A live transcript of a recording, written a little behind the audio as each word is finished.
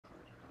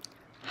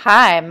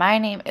Hi, my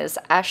name is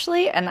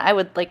Ashley, and I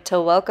would like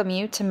to welcome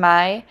you to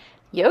my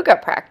yoga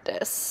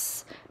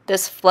practice.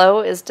 This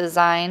flow is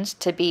designed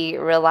to be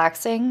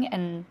relaxing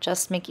and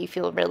just make you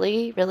feel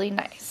really, really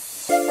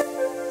nice.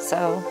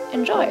 So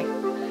enjoy.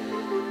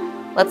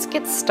 Let's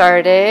get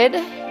started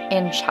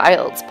in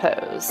child's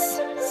pose.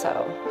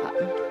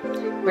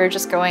 We're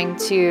just going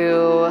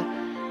to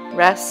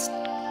rest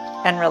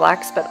and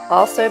relax, but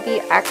also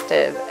be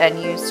active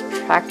and use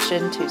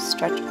traction to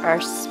stretch our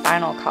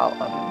spinal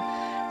column.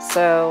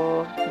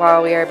 So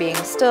while we are being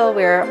still,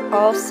 we are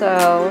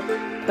also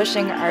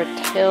pushing our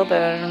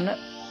tailbone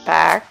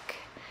back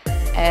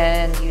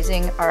and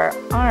using our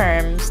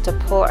arms to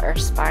pull our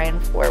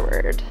spine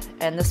forward.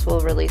 And this will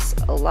release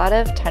a lot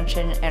of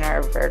tension in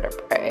our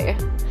vertebrae,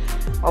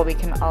 while we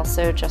can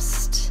also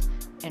just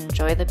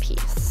enjoy the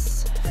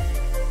piece.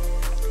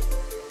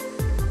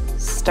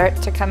 Start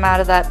to come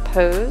out of that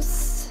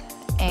pose,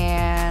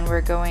 and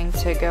we're going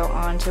to go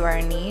onto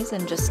our knees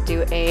and just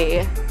do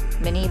a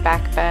mini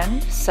back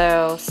bend.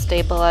 So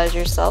stabilize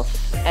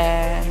yourself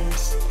and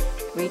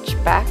reach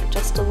back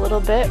just a little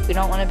bit. We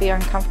don't want to be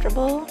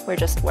uncomfortable. We're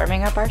just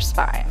warming up our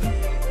spine.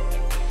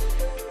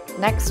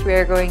 Next, we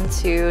are going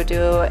to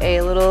do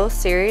a little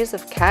series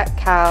of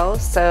cat-cow.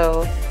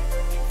 So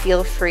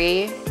feel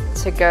free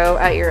to go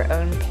at your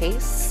own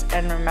pace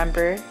and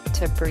remember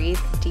to breathe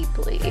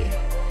deeply.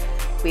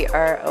 We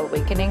are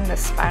awakening the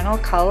spinal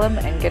column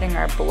and getting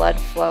our blood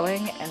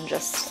flowing and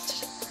just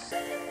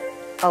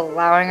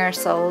allowing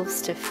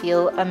ourselves to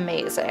feel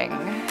amazing.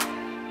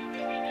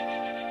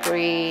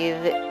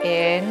 Breathe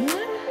in.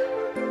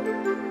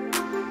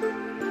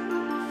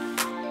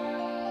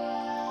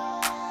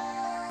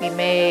 We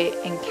may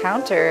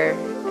encounter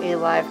a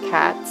live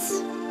cat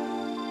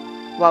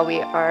while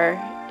we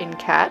are in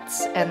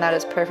cats, and that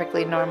is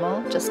perfectly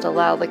normal. Just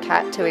allow the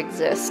cat to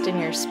exist in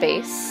your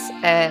space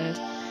and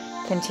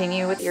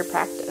continue with your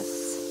practice.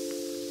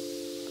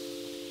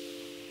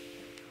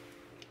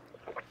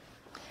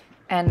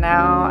 And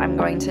now I'm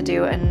going to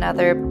do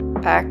another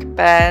back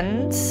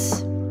bend,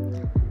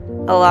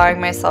 allowing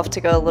myself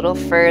to go a little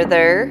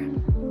further.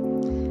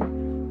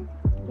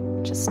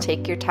 Just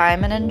take your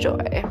time and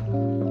enjoy.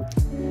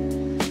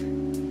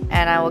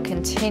 And I will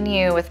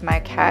continue with my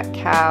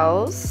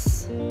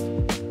cat-cows.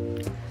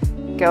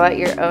 Go at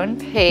your own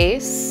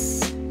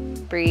pace.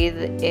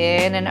 Breathe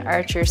in and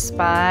arch your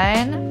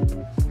spine.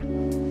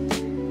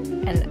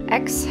 And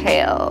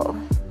exhale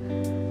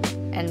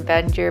and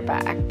bend your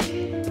back.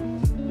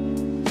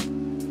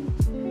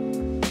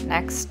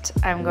 Next,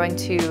 I'm going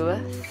to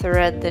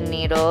thread the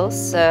needle,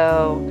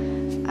 so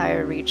I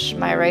reach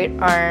my right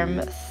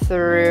arm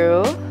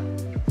through,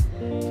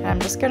 and I'm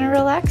just going to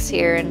relax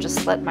here and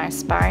just let my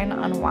spine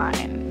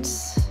unwind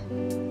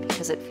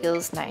because it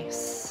feels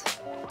nice.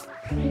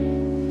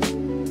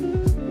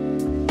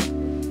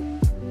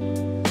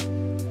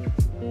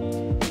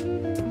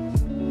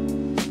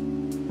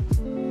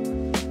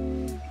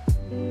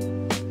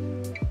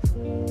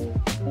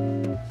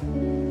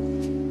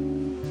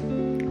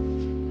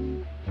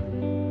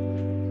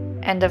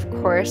 And of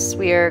course,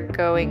 we are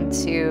going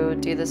to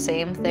do the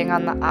same thing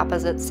on the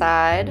opposite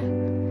side.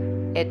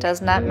 It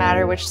does not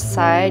matter which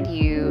side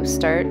you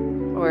start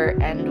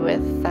or end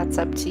with, that's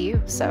up to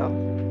you. So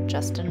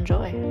just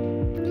enjoy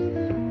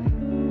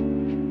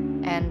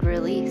and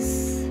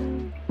release.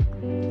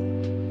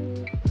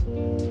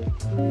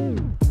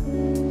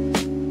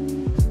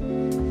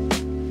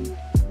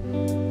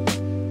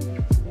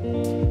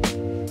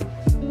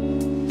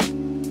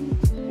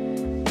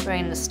 I'm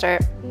going to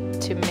start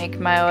to make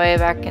my way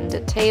back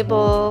into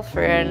table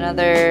for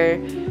another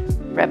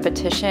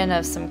repetition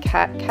of some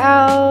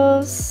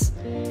cat-cows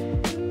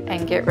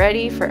and get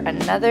ready for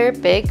another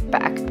big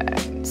back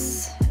bend.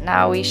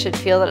 Now we should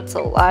feel that it's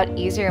a lot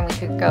easier and we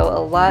could go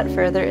a lot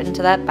further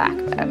into that back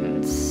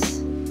bend.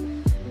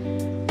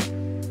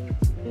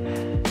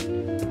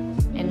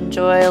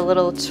 Enjoy a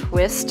little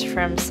twist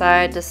from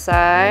side to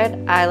side.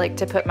 I like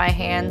to put my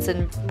hands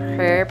in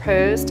prayer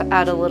pose to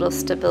add a little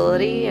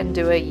stability and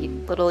do a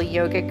little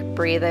yogic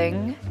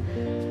breathing.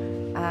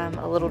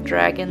 A little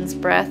dragon's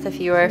breath if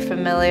you are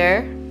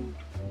familiar,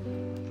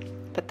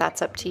 but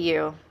that's up to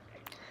you.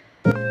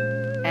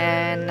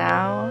 And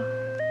now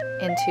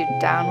into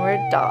downward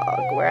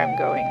dog, where I'm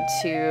going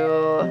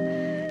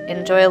to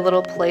enjoy a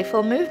little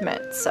playful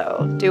movement.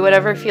 So do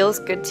whatever feels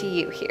good to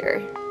you here.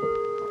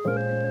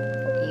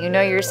 You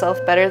know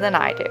yourself better than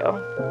I do.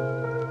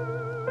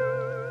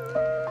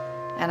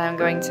 And I'm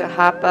going to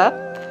hop up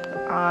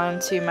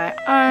onto my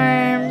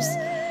arms,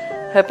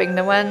 hoping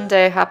to one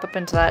day hop up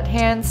into that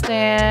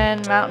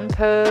handstand, mountain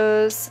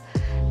pose,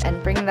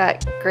 and bring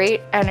that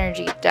great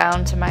energy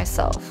down to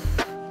myself.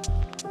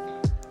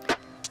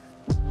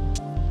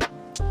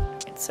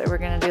 So we're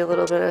going to do a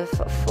little bit of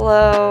a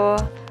flow,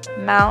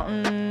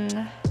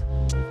 mountain,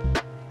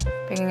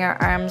 bringing our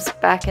arms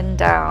back and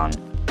down,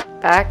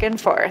 back and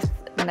forth.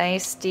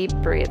 Nice deep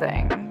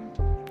breathing.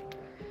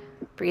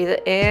 Breathe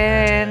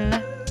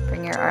in,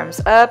 bring your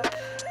arms up,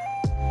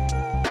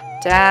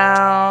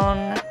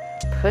 down,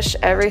 push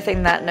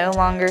everything that no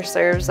longer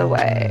serves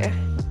away.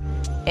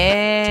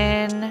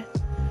 in,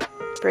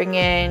 bring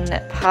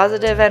in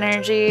positive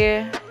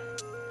energy,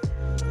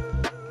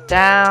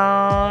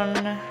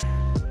 down,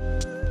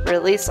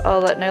 release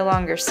all that no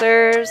longer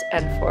serves,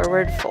 and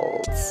forward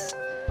folds.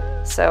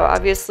 So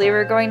obviously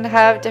we're going to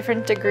have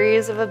different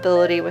degrees of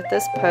ability with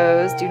this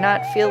pose. Do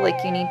not feel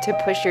like you need to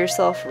push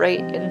yourself right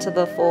into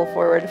the full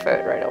forward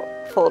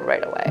fold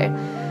right away.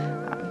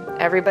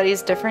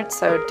 Everybody's different,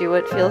 so do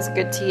what feels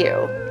good to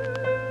you.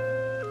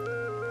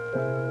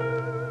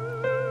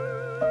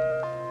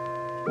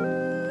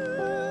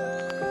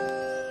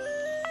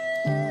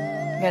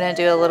 I'm gonna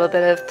do a little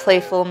bit of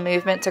playful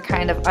movement to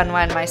kind of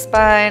unwind my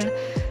spine,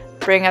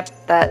 bring up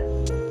that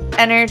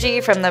energy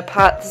from the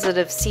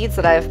positive seeds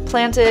that I've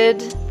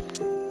planted,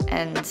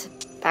 and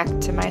back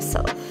to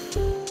myself.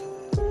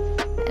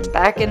 And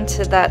back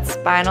into that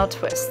spinal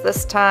twist.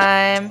 This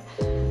time,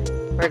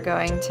 we're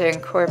going to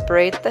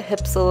incorporate the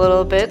hips a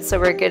little bit, so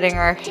we're getting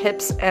our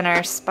hips and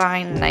our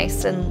spine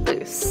nice and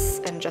loose,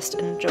 and just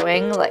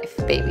enjoying life,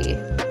 baby.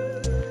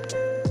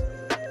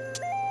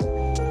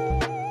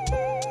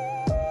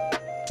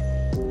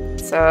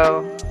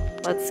 So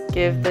let's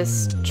give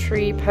this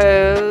tree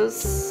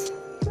pose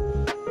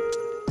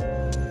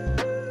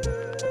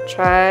a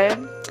try.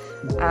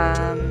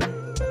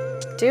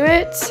 Do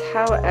it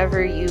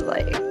however you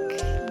like.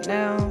 You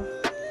know,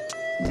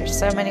 there's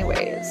so many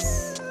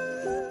ways.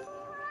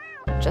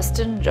 Just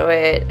enjoy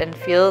it and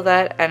feel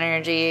that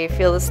energy,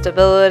 feel the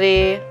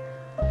stability.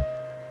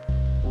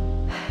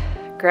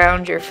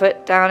 Ground your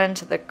foot down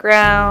into the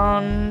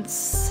ground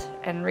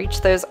and reach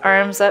those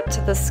arms up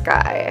to the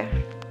sky.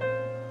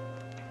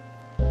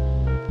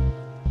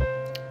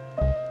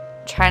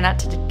 Try not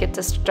to get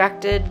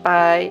distracted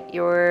by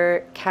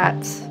your cat.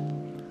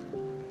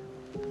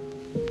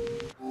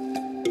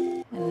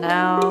 And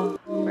now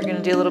we're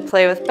gonna do a little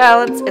play with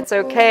balance. It's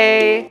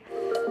okay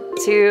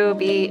to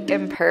be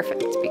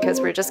imperfect because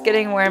we're just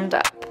getting warmed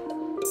up.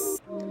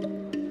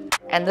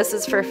 And this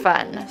is for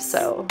fun,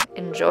 so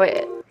enjoy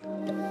it.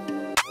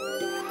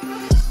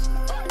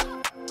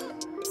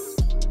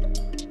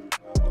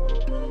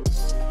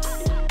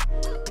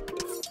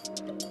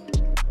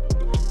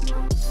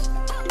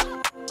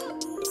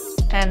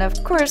 And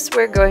of course,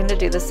 we're going to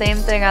do the same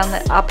thing on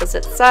the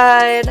opposite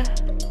side.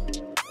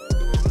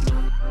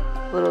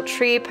 Little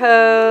tree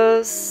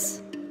pose.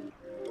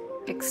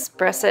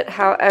 Express it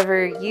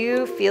however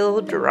you feel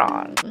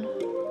drawn.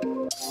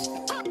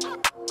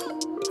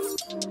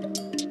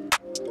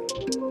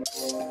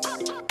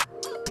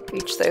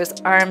 Reach those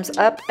arms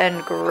up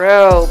and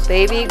grow,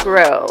 baby,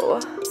 grow.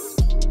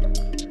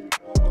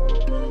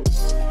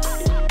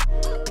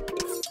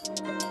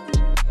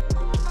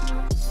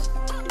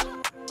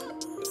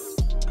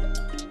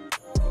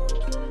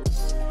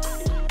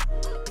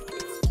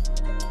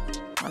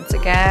 Once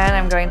again,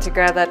 I'm going to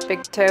grab that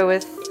big toe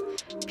with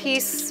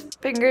peace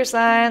finger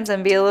signs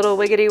and be a little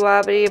wiggity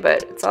wobbly,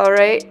 but it's all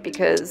right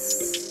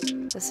because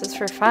this is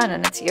for fun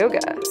and it's yoga.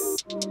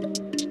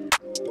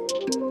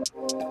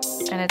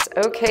 And it's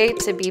okay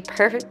to be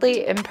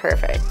perfectly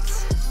imperfect.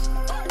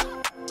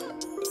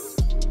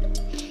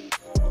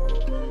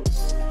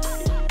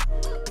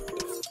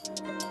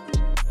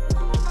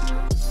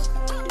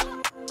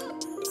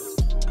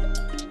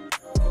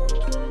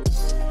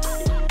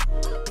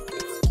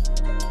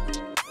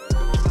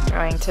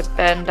 Going to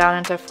bend down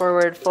into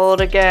forward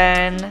fold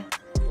again.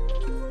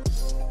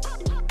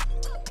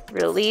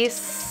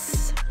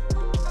 Release,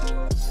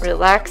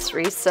 relax,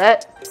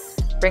 reset,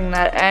 bring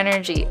that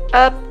energy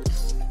up.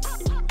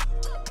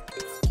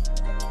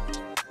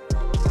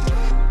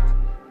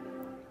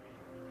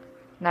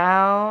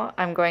 Now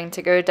I'm going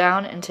to go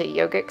down into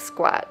yogic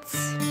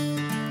squats.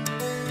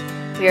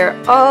 We are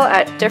all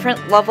at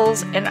different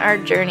levels in our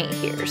journey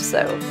here,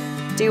 so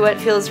do what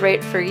feels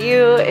right for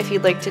you. If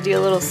you'd like to do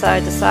a little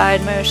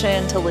side-to-side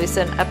motion to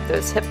loosen up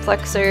those hip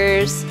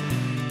flexors,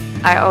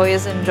 I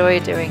always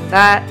enjoy doing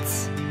that.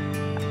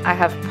 I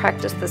have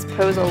practiced this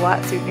pose a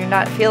lot, so do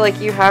not feel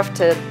like you have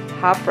to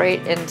hop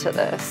right into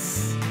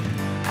this.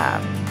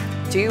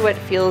 Do what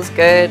feels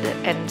good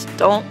and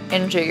don't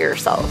injure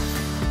yourself.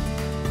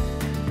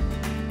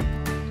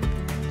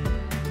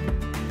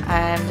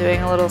 I'm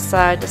doing a little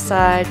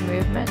side-to-side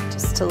movement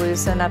just to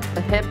loosen up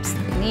the hips,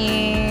 the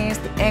knees,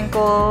 the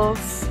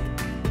ankles.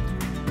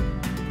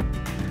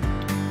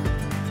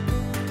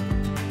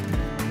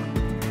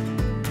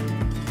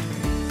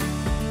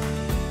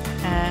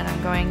 And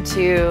I'm going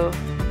to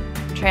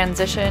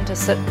transition to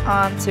sit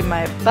onto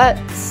my butt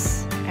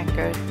and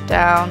go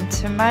down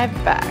to my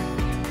back.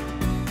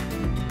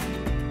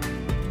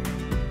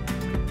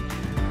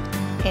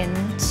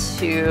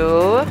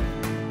 Into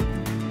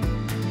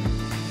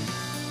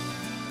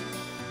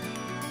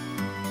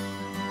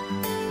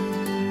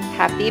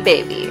happy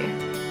baby.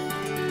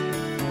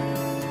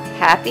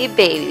 Happy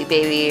baby,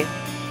 baby.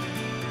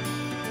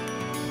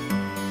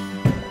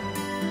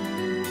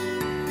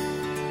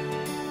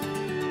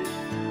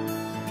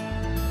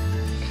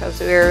 Because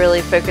we are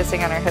really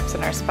focusing on our hips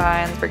and our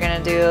spines, we're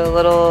gonna do a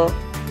little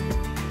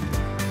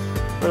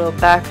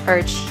back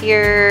arch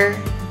here.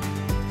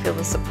 Feel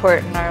the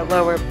support in our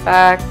lower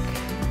back.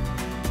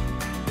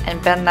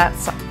 and bend that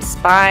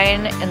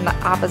spine in the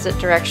opposite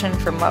direction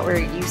from what we're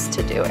used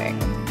to doing.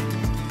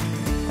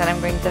 Then I'm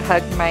going to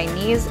hug my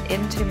knees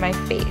into my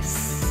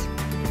face.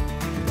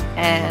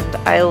 And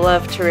I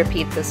love to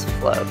repeat this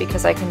flow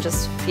because I can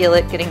just feel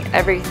it getting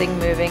everything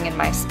moving in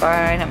my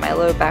spine and my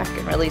low back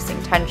and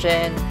releasing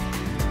tension.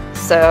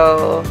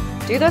 So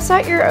do this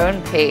at your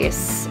own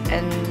pace,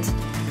 and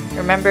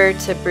remember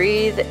to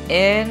breathe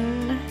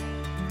in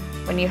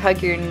when you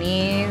hug your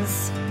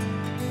knees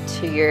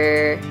to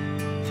your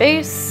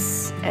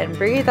face, and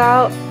breathe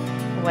out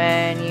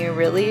when you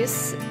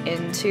release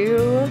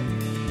into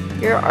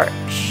your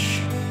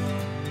arch.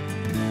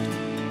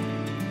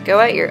 Go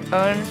at your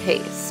own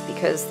pace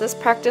because this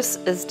practice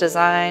is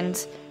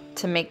designed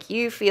to make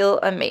you feel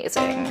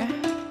amazing.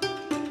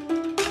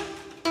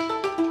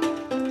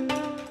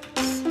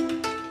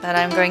 Then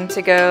I'm going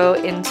to go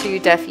into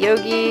Deaf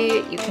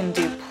Yogi. You can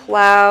do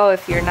plow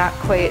if you're not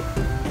quite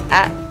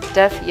at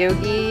Deaf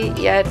Yogi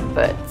yet,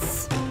 but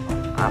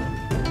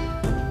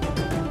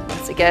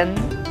once again,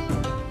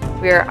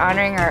 we are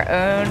honoring our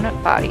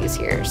own bodies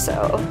here,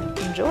 so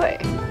enjoy.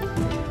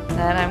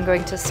 Then I'm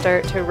going to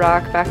start to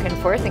rock back and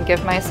forth and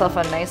give myself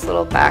a nice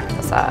little back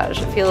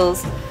massage. It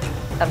feels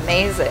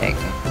amazing,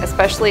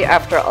 especially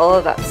after all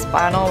of that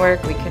spinal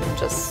work. We can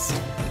just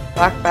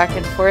rock back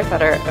and forth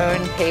at our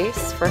own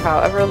pace for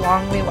however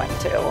long we want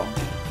to.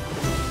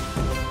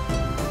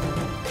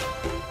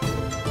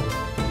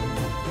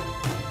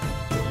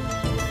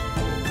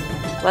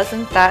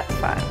 Wasn't that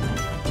fun?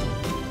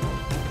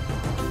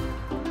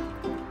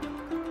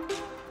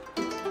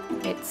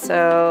 Right,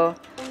 so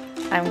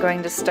I'm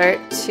going to start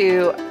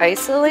to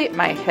isolate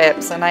my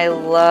hips, and I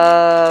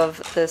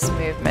love this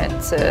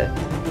movement to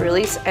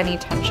release any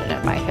tension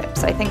in my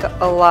hips. I think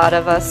a lot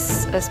of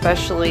us,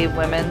 especially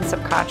women,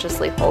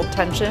 subconsciously hold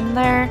tension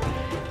there.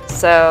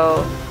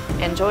 So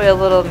enjoy a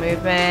little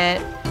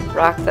movement,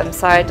 rock them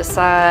side to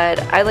side.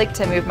 I like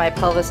to move my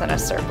pelvis in a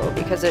circle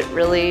because it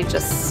really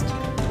just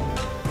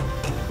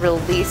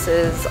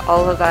releases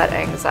all of that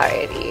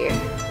anxiety.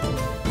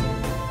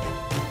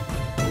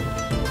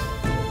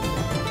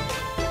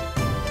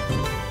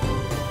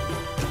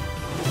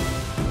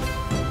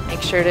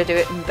 Make sure to do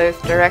it in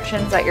both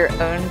directions at your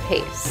own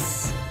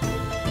pace.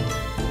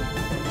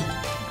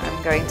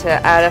 I'm going to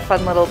add a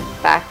fun little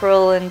back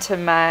roll into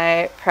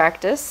my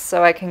practice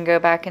so I can go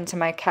back into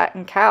my cat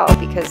and cow,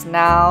 because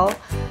now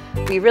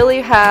we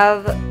really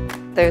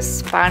have those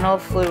spinal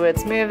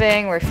fluids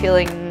moving. We're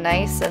feeling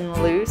nice and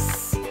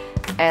loose,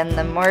 and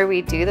the more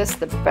we do this,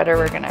 the better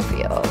we're gonna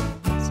feel.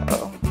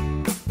 So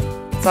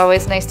it's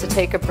always nice to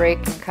take a break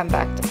and come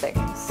back to things.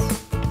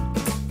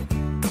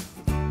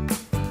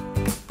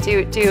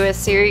 Do a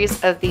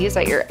series of these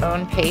at your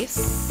own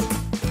pace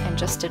and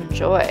just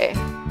enjoy.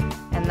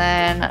 And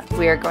then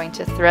we are going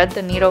to thread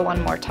the needle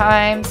one more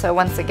time. So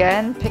once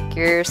again, pick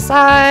your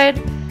side.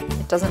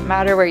 It doesn't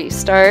matter where you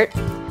start.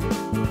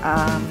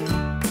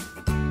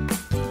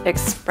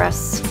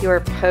 Express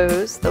your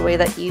pose the way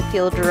that you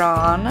feel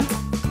drawn,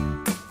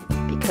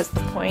 because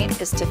the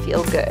point is to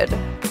feel good.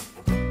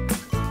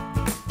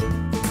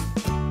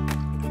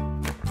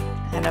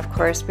 And of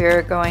course, we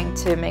are going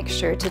to make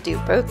sure to do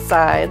both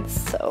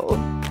sides, so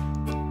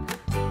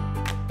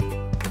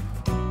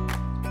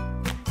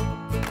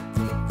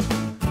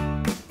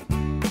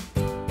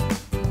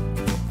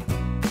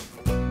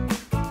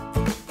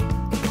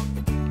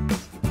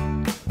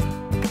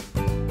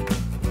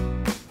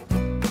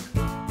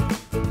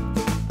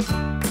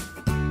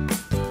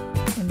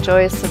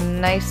enjoy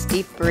some nice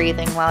deep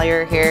breathing while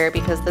you're here,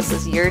 because this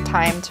is your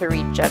time to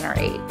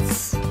regenerate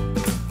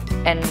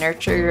and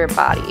nurture your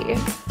body.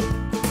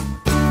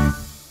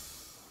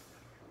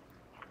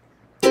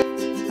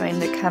 Going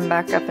to come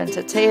back up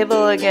into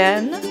table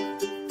again.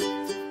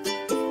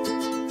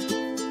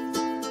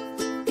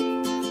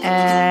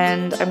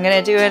 And I'm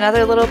going to do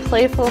another little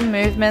playful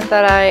movement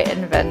that I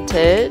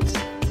invented.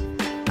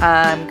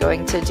 I'm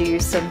going to do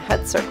some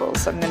head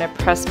circles. So I'm going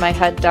to press my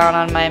head down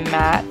on my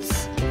mat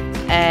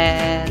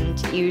and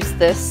use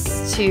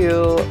this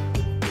to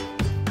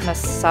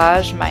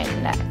massage my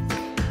neck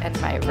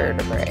and my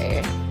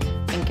vertebrae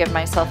and give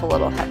myself a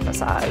little head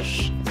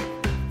massage.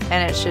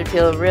 And it should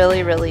feel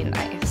really, really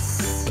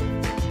nice.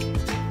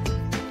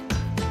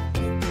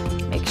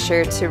 Make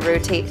sure to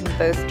rotate in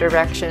both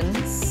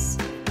directions.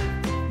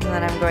 And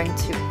then I'm going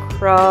to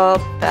crawl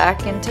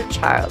back into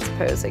child's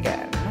pose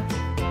again.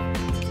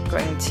 I'm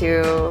going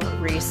to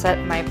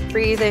reset my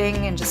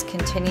breathing and just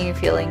continue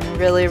feeling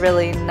really,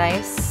 really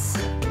nice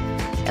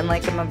and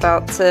like I'm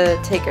about to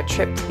take a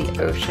trip to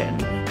the ocean.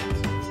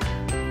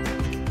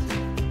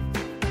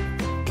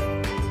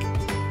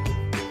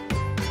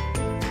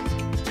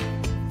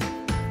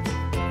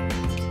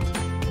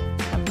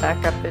 Come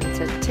back up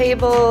into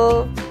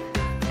table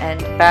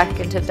and back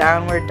into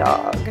downward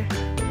dog.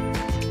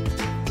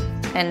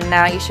 And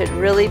now you should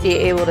really be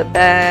able to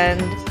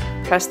bend,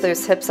 press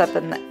those hips up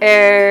in the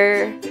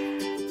air,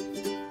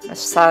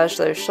 massage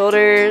those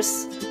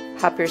shoulders,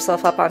 hop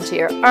yourself up onto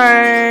your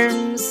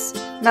arms,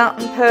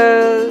 mountain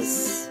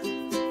pose.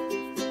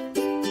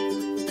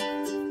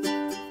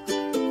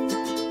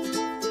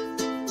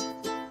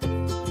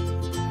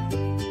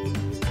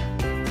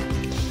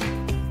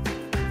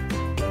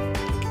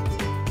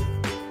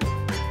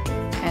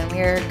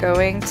 we are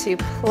going to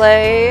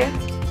play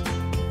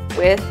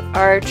with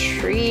our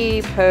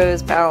tree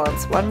pose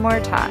balance one more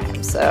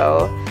time.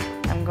 So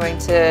I'm going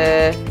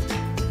to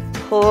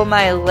pull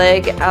my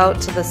leg out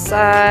to the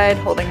side,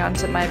 holding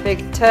onto my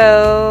big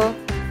toe.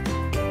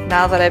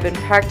 Now that I've been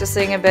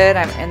practicing a bit,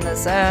 I'm in the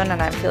zone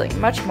and I'm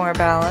feeling much more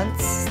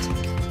balanced.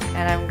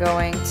 And I'm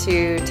going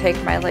to take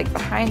my leg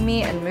behind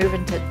me and move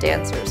into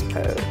dancer's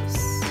pose.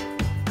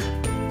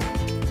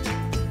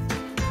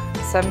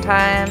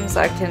 Sometimes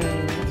I can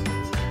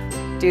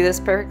do this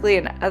perfectly,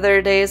 and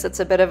other days it's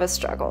a bit of a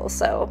struggle.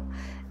 So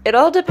it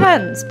all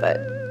depends, but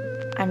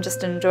I'm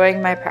just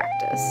enjoying my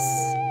practice.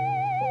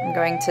 I'm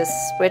going to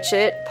switch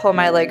it, pull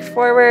my leg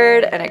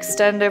forward and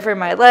extend over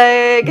my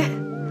leg.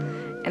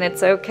 And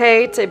it's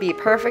okay to be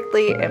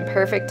perfectly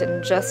imperfect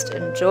and just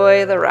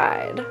enjoy the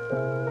ride.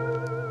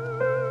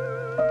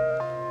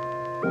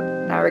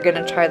 Now we're going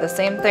to try the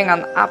same thing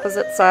on the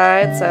opposite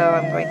side. So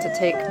I'm going to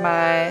take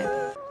my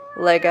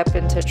leg up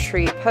into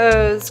tree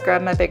pose,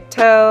 grab my big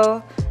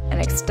toe, and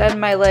extend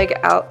my leg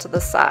out to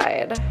the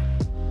side.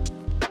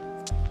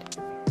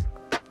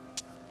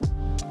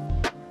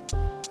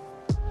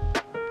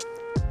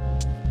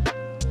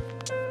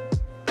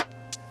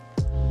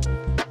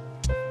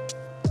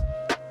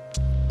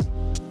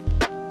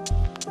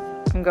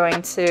 I'm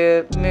going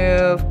to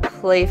move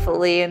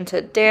playfully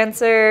into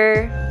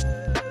dancer.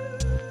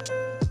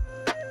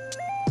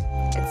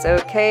 It's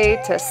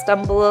okay to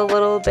stumble a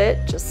little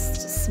bit,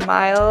 just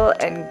smile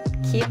and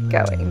keep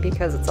going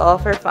because it's all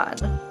for fun.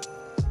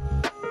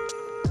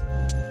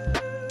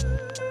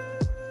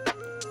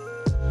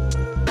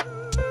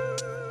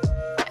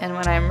 And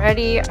when I'm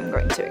ready, I'm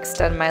going to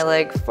extend my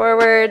leg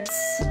forwards.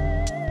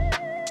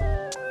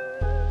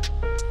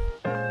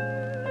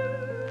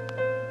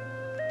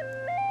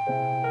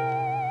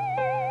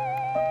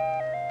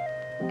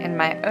 In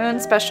my own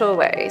special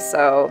way,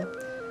 so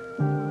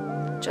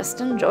just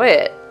enjoy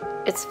it.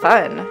 It's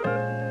fun.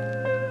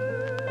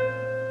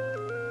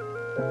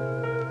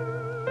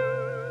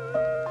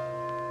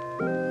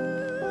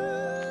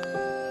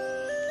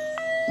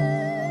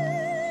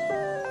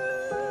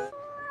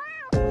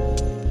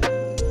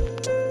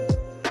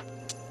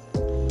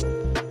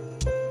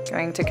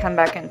 Going to come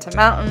back into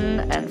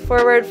mountain and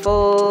forward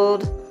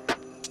fold.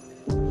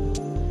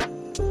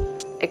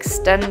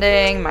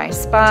 Extending my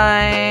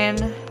spine.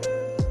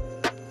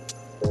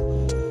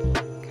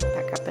 Come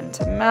back up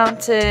into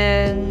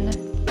mountain.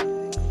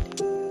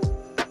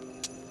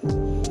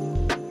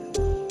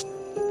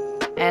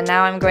 And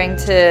now I'm going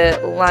to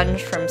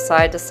lunge from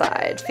side to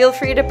side. Feel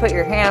free to put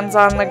your hands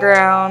on the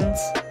ground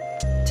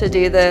to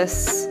do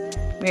this.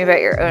 Move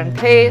at your own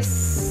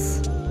pace.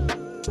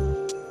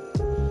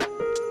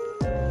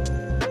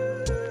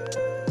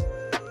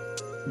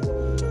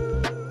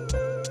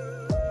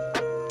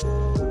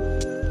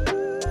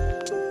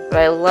 But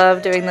I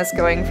love doing this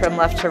going from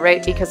left to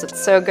right because it's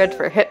so good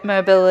for hip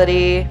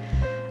mobility.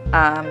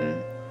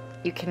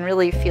 You can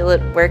really feel it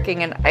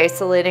working and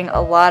isolating a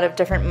lot of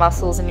different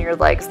muscles in your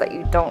legs that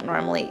you don't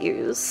normally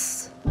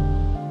use.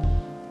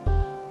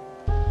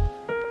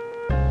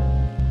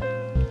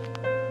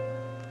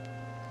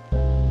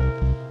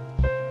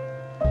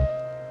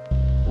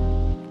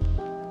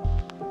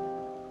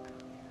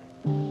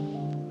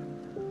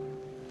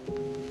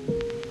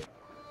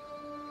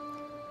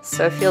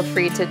 So feel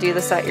free to do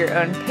this at your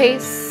own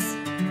pace.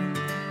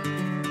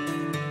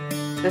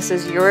 This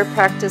is your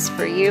practice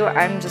for you.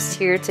 I'm just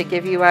here to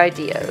give you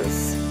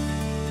ideas.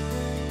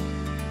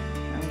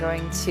 I'm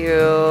going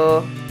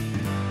to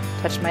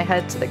touch my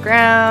head to the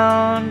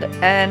ground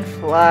and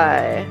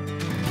fly.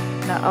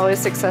 Not always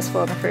successful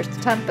on the first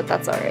attempt, but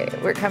that's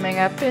alright. We're coming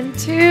up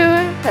into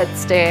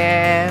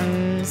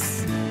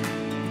headstands.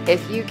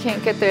 If you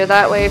can't get there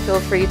that way, feel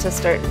free to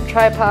start in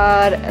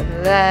tripod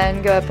and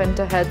then go up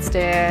into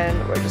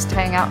headstand, or just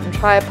hang out in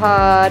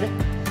tripod.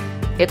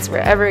 It's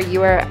wherever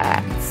you are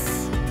at.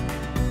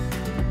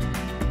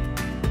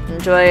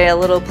 Enjoy a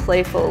little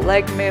playful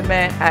leg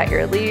movement at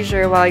your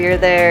leisure while you're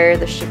there.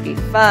 This should be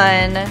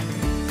fun.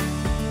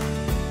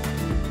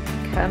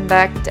 Come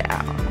back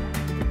down.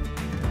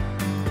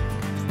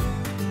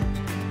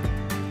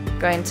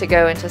 Going to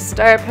go into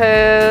star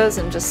pose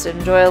and just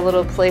enjoy a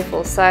little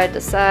playful side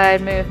to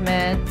side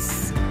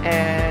movements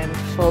and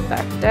fold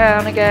back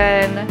down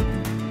again.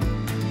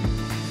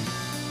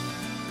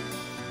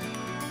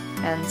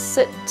 And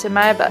sit to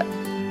my butt.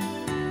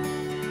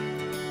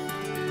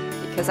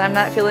 Because I'm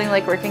not feeling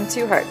like working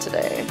too hard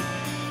today.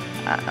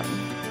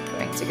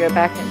 Going to go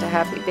back into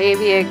happy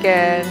baby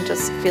again,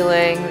 just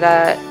feeling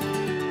that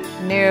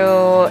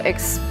new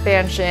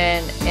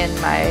expansion in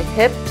my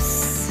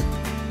hips.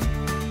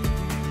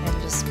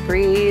 And just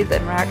breathe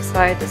and rock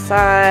side to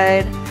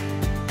side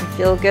and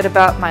feel good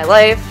about my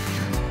life.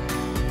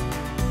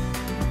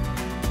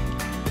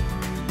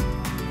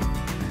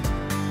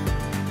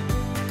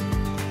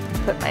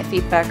 Put my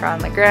feet back on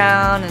the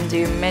ground and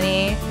do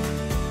mini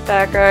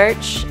back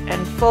arch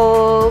and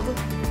fold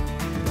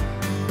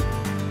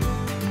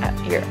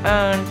at your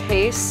own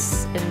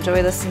pace.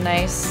 Enjoy this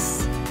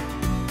nice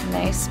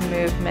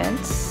movement.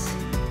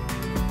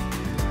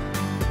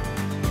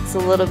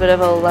 It's a little bit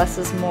of a less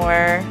is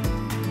more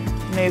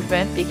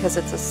movement because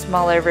it's a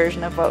smaller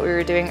version of what we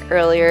were doing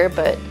earlier,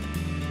 but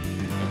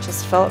it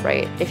just felt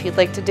right. If you'd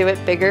like to do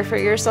it bigger for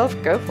yourself,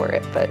 go for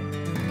it, but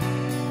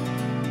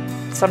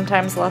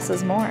sometimes less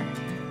is more.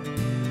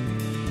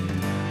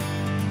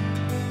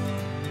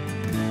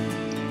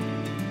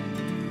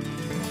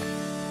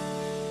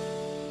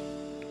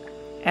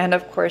 And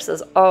of course,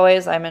 as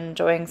always, I'm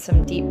enjoying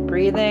some deep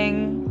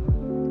breathing.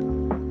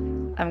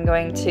 I'm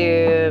going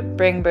to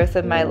bring both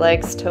of my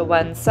legs to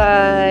one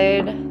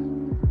side,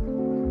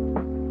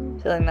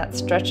 feeling that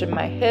stretch in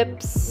my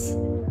hips.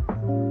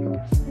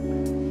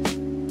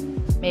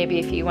 Maybe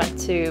if you want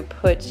to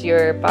put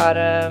your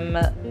bottom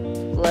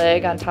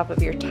leg on top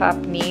of your top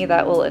knee,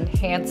 that will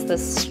enhance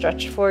this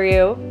stretch for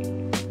you.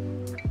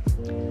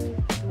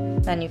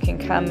 Then you can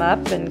come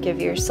up and give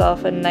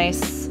yourself a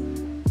nice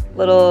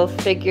little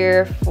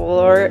figure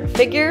four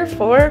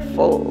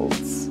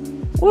folds.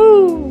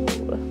 Woo!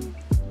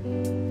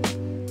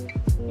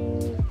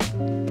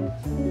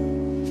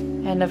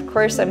 And of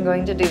course, I'm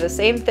going to do the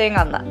same thing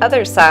on the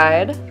other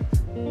side.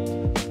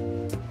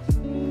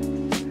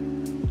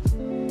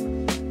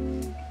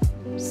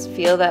 Just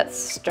feel that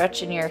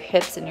stretch in your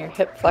hips and your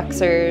hip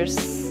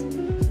flexors.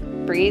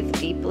 Breathe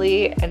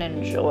deeply and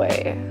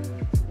enjoy.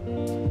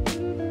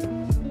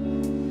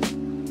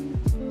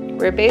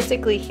 We're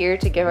basically here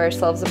to give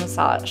ourselves a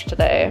massage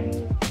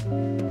today.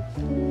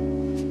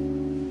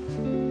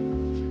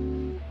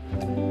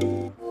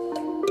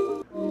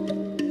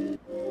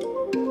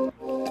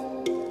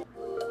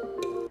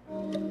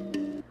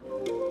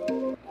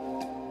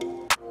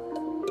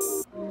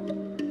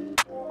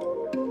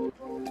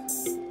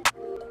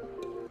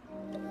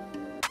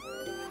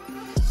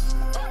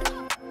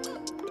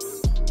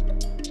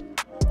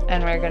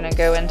 And we're going to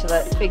go into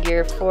that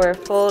figure four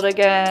fold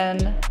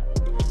again.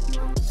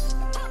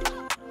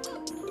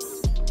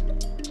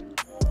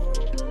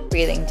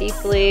 Breathing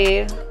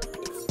deeply.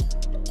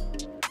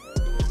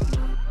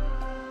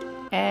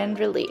 And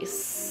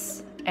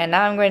release. And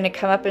now I'm going to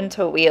come up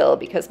into a wheel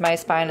because my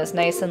spine is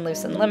nice and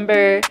loose and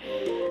limber.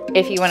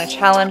 If you want to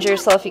challenge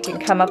yourself, you can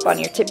come up on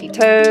your tippy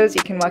toes.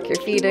 You can walk your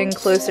feet in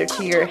closer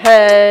to your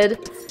head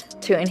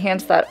to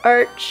enhance that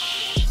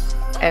arch.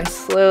 And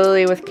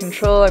slowly, with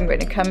control, I'm going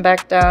to come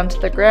back down to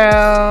the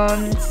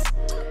ground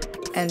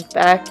and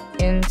back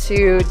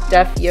into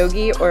Deaf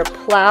Yogi or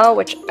Plow,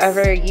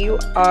 whichever you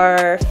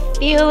are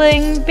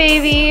feeling,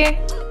 baby.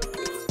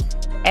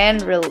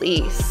 And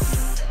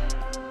release.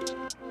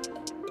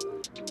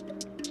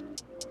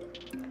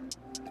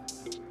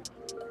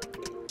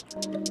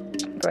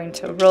 I'm going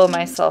to roll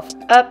myself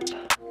up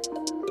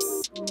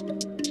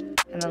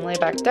and then lay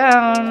back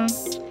down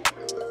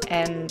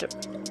and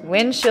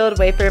windshield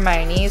wiper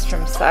my knees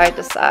from side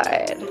to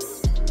side.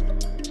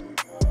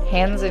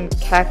 Hands in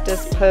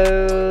cactus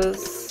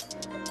pose.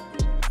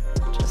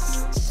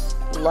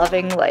 Just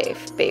loving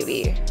life,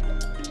 baby.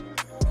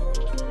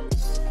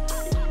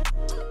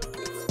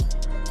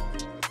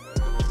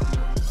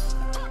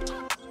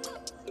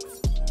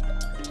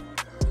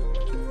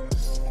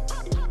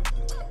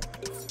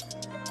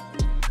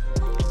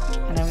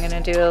 And I'm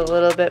gonna do a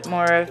little bit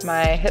more of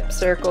my hip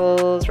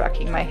circles,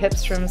 rocking my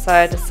hips from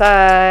side to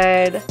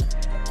side.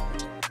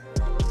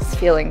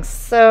 Feeling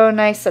so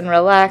nice and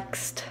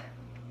relaxed.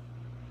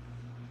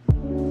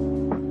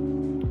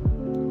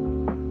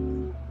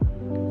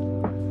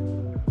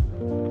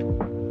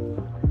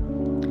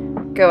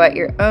 Go at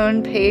your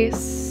own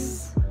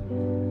pace.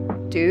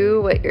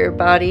 Do what your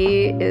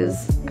body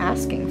is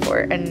asking for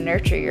and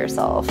nurture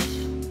yourself.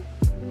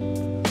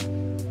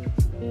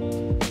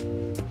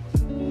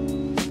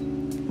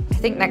 I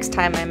think next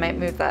time I might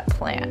move that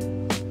plant.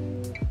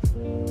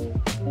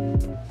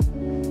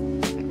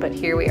 But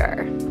here we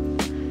are.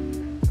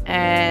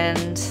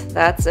 And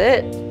that's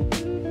it.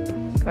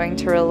 Going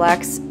to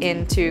relax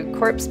into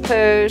corpse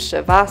pose,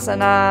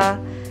 shavasana,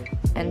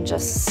 and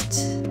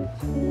just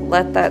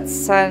let that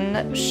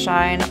sun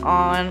shine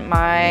on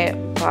my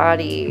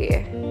body.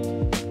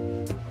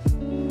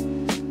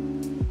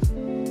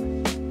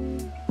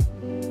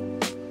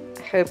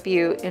 I hope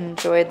you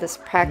enjoyed this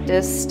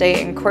practice.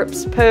 Stay in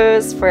corpse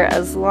pose for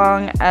as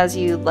long as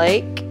you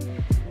like.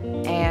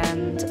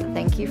 And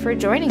thank you for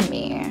joining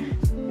me.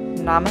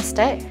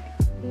 Namaste.